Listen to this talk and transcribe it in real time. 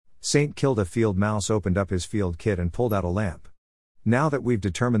Saint killed a field mouse, opened up his field kit and pulled out a lamp. Now that we've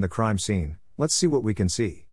determined the crime scene, let's see what we can see.